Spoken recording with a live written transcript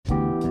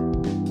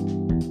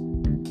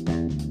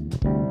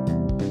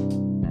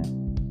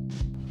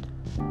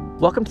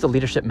Welcome to the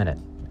Leadership Minute,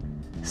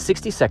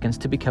 60 seconds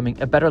to becoming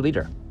a better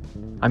leader.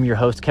 I'm your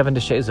host, Kevin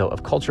DeShazo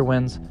of Culture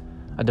Wins,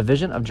 a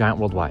division of Giant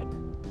Worldwide.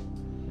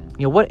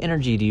 What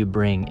energy do you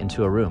bring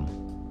into a room?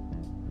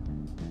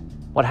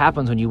 What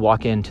happens when you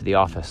walk into the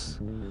office?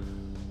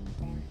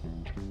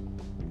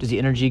 Does the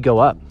energy go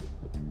up?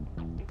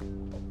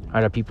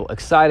 Are people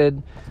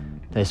excited?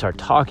 They start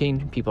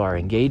talking, people are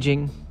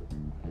engaging?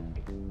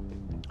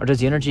 Or does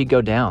the energy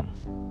go down?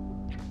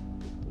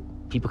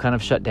 People kind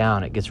of shut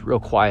down, it gets real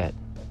quiet.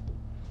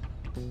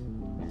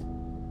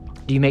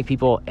 Do you make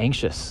people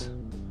anxious?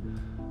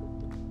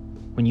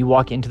 When you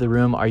walk into the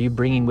room, are you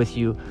bringing with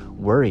you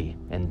worry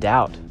and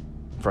doubt,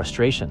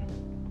 frustration?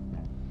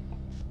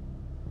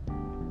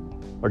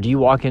 Or do you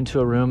walk into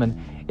a room and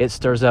it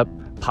stirs up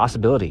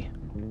possibility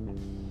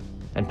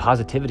and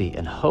positivity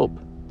and hope?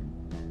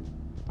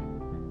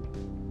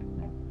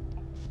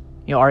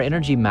 Our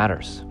energy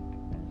matters.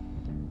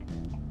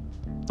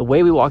 The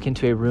way we walk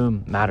into a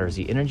room matters.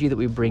 The energy that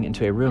we bring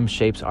into a room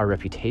shapes our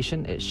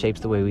reputation. It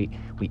shapes the way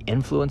we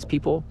influence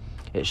people.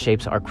 It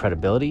shapes our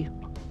credibility.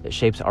 It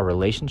shapes our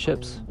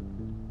relationships.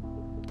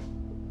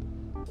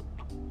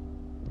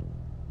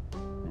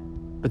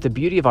 But the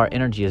beauty of our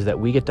energy is that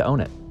we get to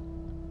own it.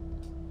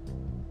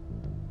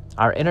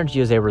 Our energy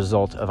is a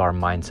result of our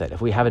mindset.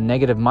 If we have a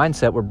negative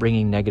mindset, we're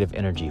bringing negative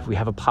energy. If we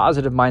have a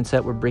positive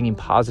mindset, we're bringing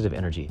positive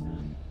energy.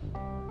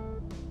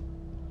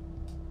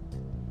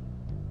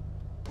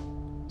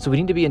 So we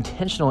need to be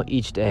intentional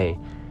each day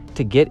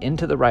to get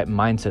into the right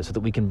mindset so that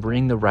we can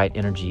bring the right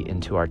energy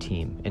into our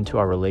team, into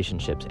our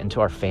relationships,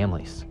 into our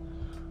families.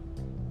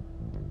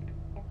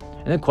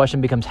 And the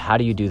question becomes, how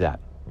do you do that?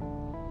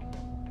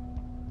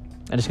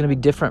 And it's going to be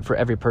different for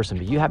every person,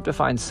 but you have to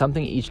find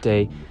something each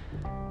day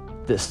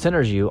that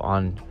centers you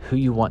on who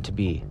you want to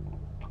be,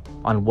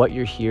 on what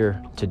you're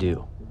here to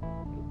do,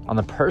 on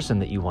the person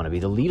that you want to be,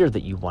 the leader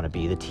that you want to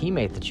be, the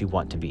teammate that you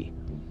want to be.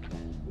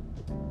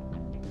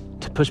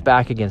 To push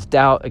back against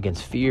doubt,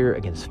 against fear,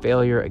 against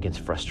failure,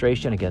 against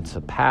frustration, against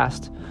the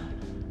past.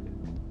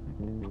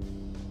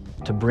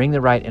 To bring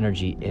the right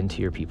energy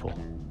into your people.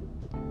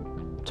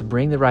 To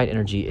bring the right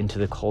energy into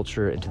the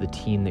culture, into the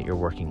team that you're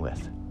working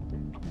with.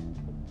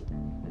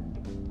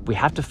 We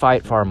have to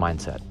fight for our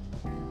mindset,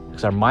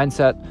 because our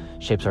mindset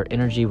shapes our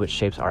energy, which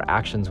shapes our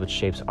actions, which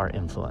shapes our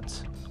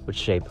influence, which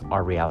shape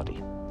our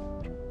reality.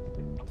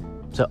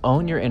 So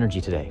own your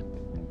energy today.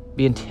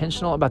 Be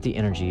intentional about the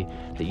energy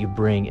that you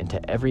bring into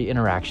every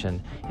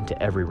interaction,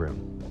 into every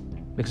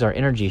room, because our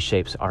energy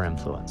shapes our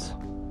influence.